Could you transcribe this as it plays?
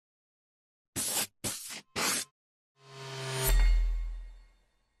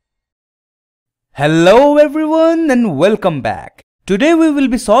Hello everyone and welcome back. Today we will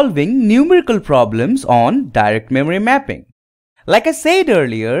be solving numerical problems on direct memory mapping. Like I said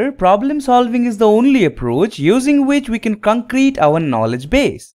earlier, problem solving is the only approach using which we can concrete our knowledge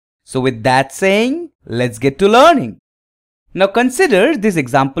base. So with that saying, let's get to learning. Now consider this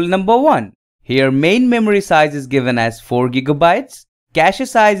example number 1. Here main memory size is given as 4 GB, cache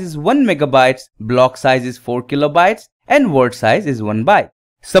size is 1 MB, block size is 4 KB and word size is 1 byte.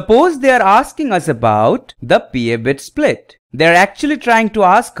 Suppose they are asking us about the PA bit split. They are actually trying to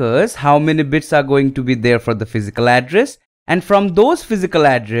ask us how many bits are going to be there for the physical address, and from those physical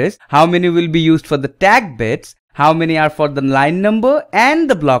address, how many will be used for the tag bits, how many are for the line number and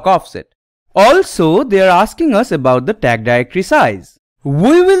the block offset. Also, they are asking us about the tag directory size.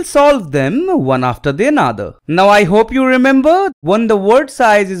 We will solve them one after the another. Now I hope you remember, when the word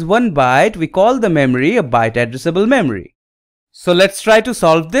size is 1 byte, we call the memory a byte addressable memory. So let's try to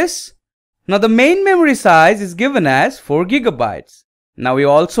solve this. Now the main memory size is given as 4 GB. Now we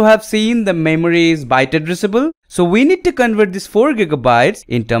also have seen the memory is byte addressable. So we need to convert this 4 GB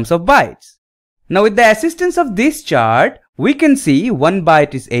in terms of bytes. Now with the assistance of this chart, we can see 1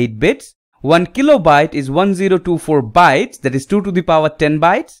 byte is 8 bits. 1 kilobyte is 1024 bytes, that is 2 to the power 10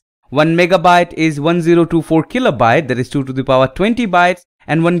 bytes. 1 megabyte is 1024 kilobyte, that is 2 to the power 20 bytes.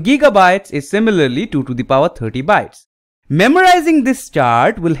 And 1 gigabyte is similarly 2 to the power 30 bytes. Memorizing this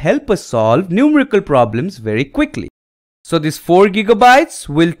chart will help us solve numerical problems very quickly. So this 4 GB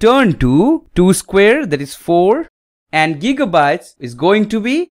will turn to 2 square, that is 4, and gigabytes is going to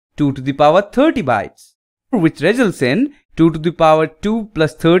be 2 to the power 30 bytes, which results in 2 to the power 2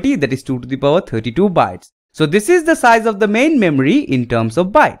 plus 30, that is 2 to the power 32 bytes. So this is the size of the main memory in terms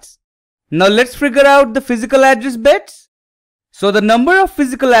of bytes. Now let's figure out the physical address bits. So the number of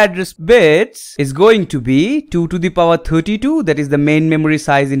physical address bits is going to be 2 to the power 32, that is the main memory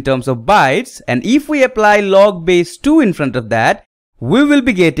size in terms of bytes, and if we apply log base 2 in front of that, we will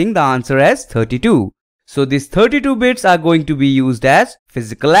be getting the answer as 32. So these 32 bits are going to be used as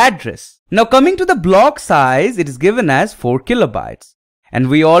physical address. Now coming to the block size, it is given as 4 kilobytes. And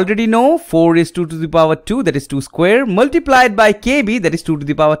we already know 4 is 2 to the power 2, that is 2 square, multiplied by KB, that is 2 to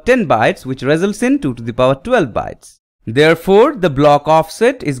the power 10 bytes, which results in 2 to the power 12 bytes. Therefore, the block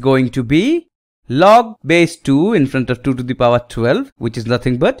offset is going to be log base 2 in front of 2 to the power 12, which is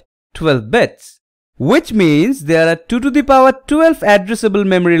nothing but 12 bits. Which means there are 2 to the power 12 addressable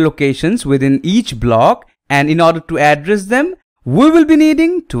memory locations within each block, and in order to address them, we will be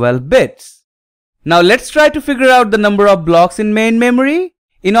needing 12 bits. Now let's try to figure out the number of blocks in main memory.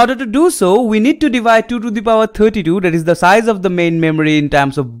 In order to do so, we need to divide 2 to the power 32, that is the size of the main memory in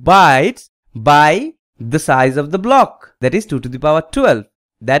terms of bytes, by the size of the block, that is 2 to the power 12,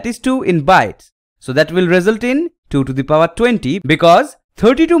 that is 2 in bytes. So that will result in 2 to the power 20, because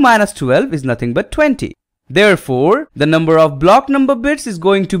 32 minus 12 is nothing but 20. Therefore, the number of block number bits is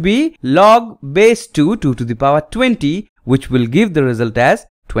going to be log base 2 to the power 20, which will give the result as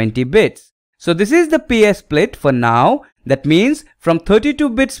 20 bits. So this is the PA split for now. That means from 32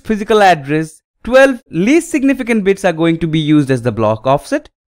 bits physical address, 12 least significant bits are going to be used as the block offset,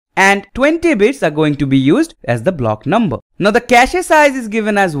 and 20 bits are going to be used as the block number. Now the cache size is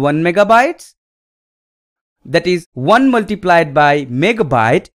given as 1 megabytes. That is 1 multiplied by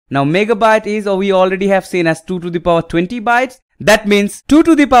megabyte. Now megabyte is, or we already have seen, as 2 to the power 20 bytes. That means 2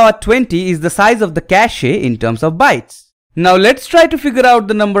 to the power 20 is the size of the cache in terms of bytes. Now let's try to figure out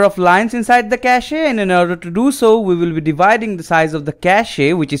the number of lines inside the cache, and in order to do so, we will be dividing the size of the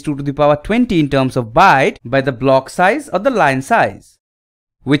cache, which is 2 to the power 20 in terms of byte, by the block size or the line size,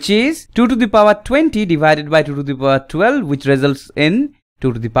 which is 2 to the power 20 divided by 2 to the power 12, which results in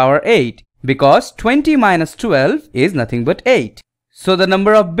 2 to the power 8, because 20 minus 12 is nothing but 8. So the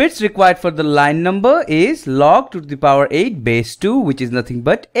number of bits required for the line number is log 2 to the power 8 base 2, which is nothing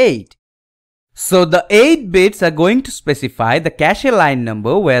but 8. So the 8 bits are going to specify the cache line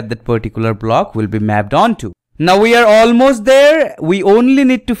number where that particular block will be mapped onto. Now we are almost there. We only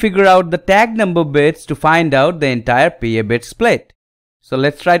need to figure out the tag number bits to find out the entire PA bit split. So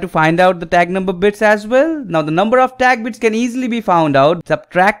let's try to find out the tag number bits as well. Now the number of tag bits can easily be found out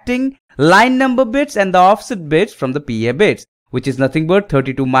subtracting line number bits and the offset bits from the PA bits, which is nothing but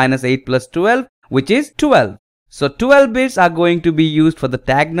 32 minus 8 plus 12, which is 12. So 12 bits are going to be used for the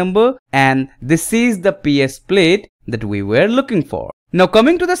tag number, and this is the PA split that we were looking for. Now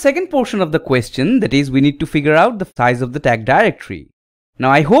coming to the second portion of the question, that is, we need to figure out the size of the tag directory. Now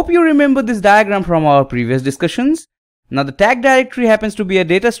I hope you remember this diagram from our previous discussions. Now the tag directory happens to be a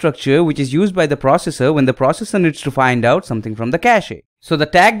data structure which is used by the processor when the processor needs to find out something from the cache. So the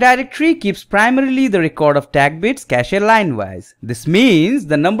tag directory keeps primarily the record of tag bits cache line-wise. This means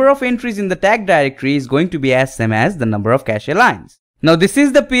the number of entries in the tag directory is going to be as same as the number of cache lines. Now this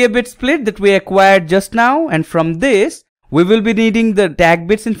is the PA bit split that we acquired just now, and from this we will be needing the tag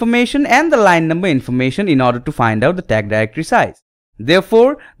bits information and the line number information in order to find out the tag directory size.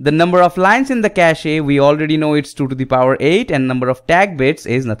 Therefore, the number of lines in the cache, we already know it's 2 to the power 8, and number of tag bits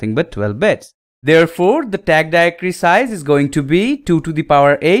is nothing but 12 bits. Therefore, the tag directory size is going to be 2 to the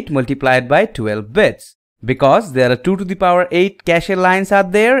power 8 multiplied by 12 bits. Because there are 2 to the power 8 cache lines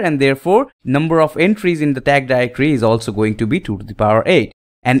out there, and therefore number of entries in the tag directory is also going to be 2 to the power 8.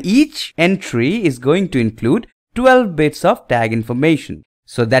 And each entry is going to include 12 bits of tag information.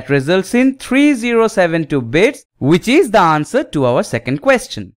 So that results in 3072 bits, which is the answer to our second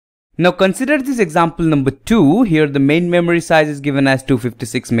question. Now consider this example number 2. Here the main memory size is given as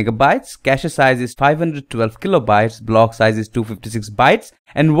 256 megabytes, cache size is 512 kilobytes, block size is 256 bytes,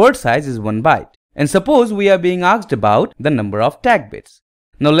 and word size is 1 byte. And suppose we are being asked about the number of tag bits.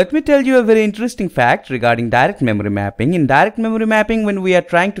 Now let me tell you a very interesting fact regarding direct memory mapping. In direct memory mapping, when we are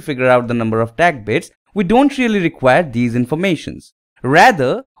trying to figure out the number of tag bits, we don't really require these informations.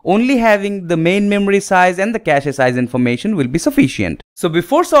 Rather, only having the main memory size and the cache size information will be sufficient. So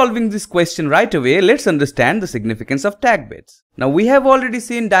before solving this question right away, let's understand the significance of tag bits. Now we have already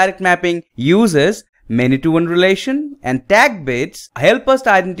seen direct mapping uses many-to-one relation, and tag bits help us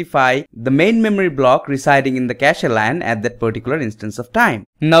to identify the main memory block residing in the cache line at that particular instance of time.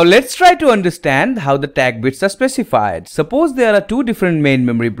 Now let's try to understand how the tag bits are specified. Suppose there are two different main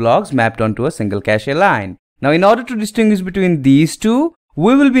memory blocks mapped onto a single cache line. Now in order to distinguish between these two,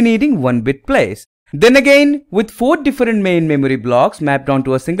 we will be needing 1 bit place. Then again, with 4 different main memory blocks mapped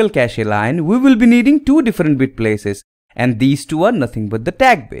onto a single cache line, we will be needing 2 different bit places, and these two are nothing but the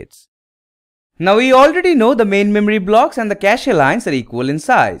tag bits. Now we already know the main memory blocks and the cache lines are equal in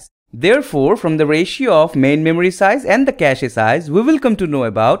size. Therefore, from the ratio of main memory size and the cache size, we will come to know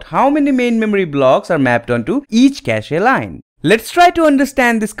about how many main memory blocks are mapped onto each cache line. Let's try to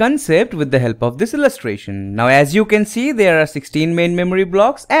understand this concept with the help of this illustration. Now as you can see, there are 16 main memory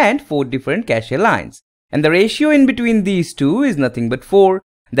blocks and 4 different cache lines. And the ratio in between these two is nothing but 4.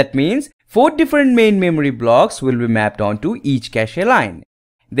 That means 4 different main memory blocks will be mapped onto each cache line.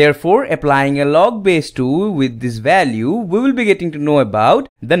 Therefore, applying a log base 2 with this value, we will be getting to know about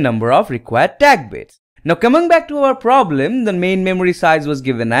the number of required tag bits. Now coming back to our problem, the main memory size was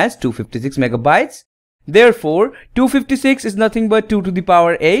given as 256 megabytes. Therefore, 256 is nothing but 2 to the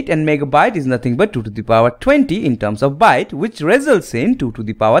power 8 and megabyte is nothing but 2 to the power 20 in terms of byte, which results in 2 to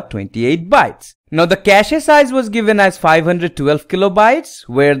the power 28 bytes. Now the cache size was given as 512 kilobytes,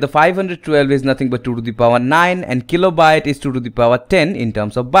 where the 512 is nothing but 2 to the power 9 and kilobyte is 2 to the power 10 in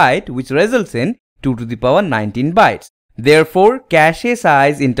terms of byte, which results in 2 to the power 19 bytes. Therefore, cache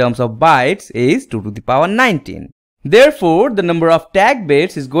size in terms of bytes is 2 to the power 19. Therefore, the number of tag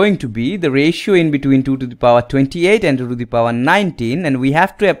bits is going to be the ratio in between 2 to the power 28 and 2 to the power 19, and we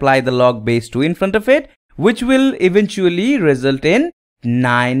have to apply the log base 2 in front of it, which will eventually result in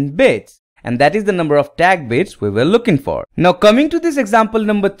 9 bits. And that is the number of tag bits we were looking for. Now coming to this example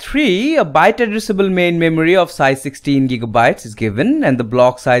number 3, a byte addressable main memory of size 16 gigabytes is given and the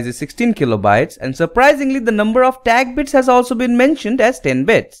block size is 16 kilobytes, and surprisingly the number of tag bits has also been mentioned as 10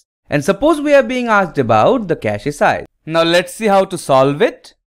 bits. And suppose we are being asked about the cache size. Now let's see how to solve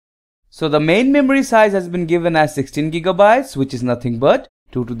it. So the main memory size has been given as 16 gigabytes, which is nothing but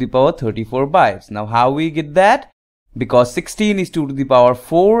 2 to the power 34 bytes. Now how we get that? Because 16 is 2 to the power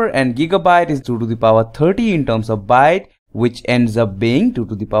 4 and gigabyte is 2 to the power 30 in terms of byte, which ends up being 2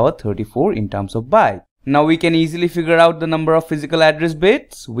 to the power 34 in terms of byte. Now we can easily figure out the number of physical address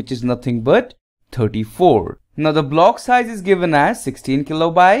bits, which is nothing but 34. Now the block size is given as 16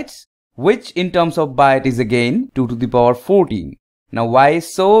 kilobytes, which in terms of byte is again 2 to the power 14. Now why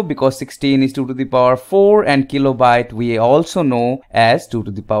is so? Because 16 is 2 to the power 4 and kilobyte we also know as 2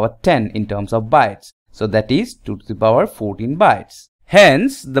 to the power 10 in terms of bytes. So that is 2 to the power 14 bytes.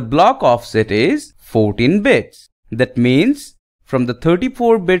 Hence, the block offset is 14 bits. That means, from the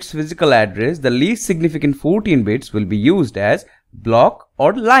 34 bits physical address, the least significant 14 bits will be used as block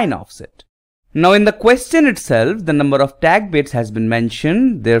or line offset. Now in the question itself, the number of tag bits has been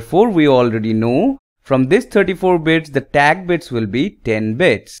mentioned. Therefore, we already know from this 34 bits, the tag bits will be 10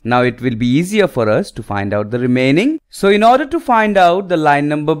 bits. Now it will be easier for us to find out the remaining. So in order to find out the line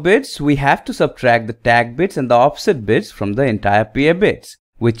number bits, we have to subtract the tag bits and the offset bits from the entire PA bits,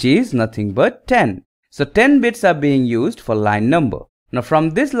 which is nothing but 10. So 10 bits are being used for line number. Now from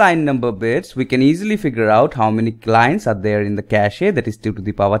this line number bits, we can easily figure out how many lines are there in the cache, that is 2 to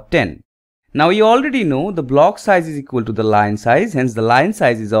the power 10. Now you already know the block size is equal to the line size, hence the line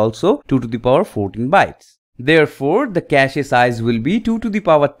size is also 2 to the power 14 bytes. Therefore, the cache size will be 2 to the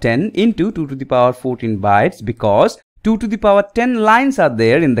power 10 into 2 to the power 14 bytes because 2 to the power 10 lines are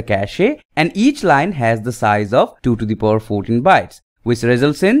there in the cache and each line has the size of 2 to the power 14 bytes, which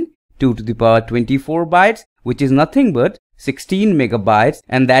results in 2 to the power 24 bytes, which is nothing but 16 megabytes,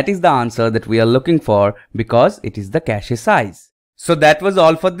 and that is the answer that we are looking for because it is the cache size. So that was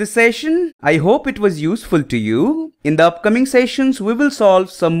all for this session. I hope it was useful to you. In the upcoming sessions, we will solve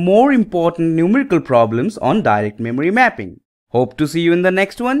some more important numerical problems on direct memory mapping. Hope to see you in the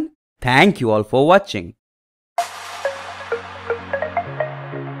next one. Thank you all for watching.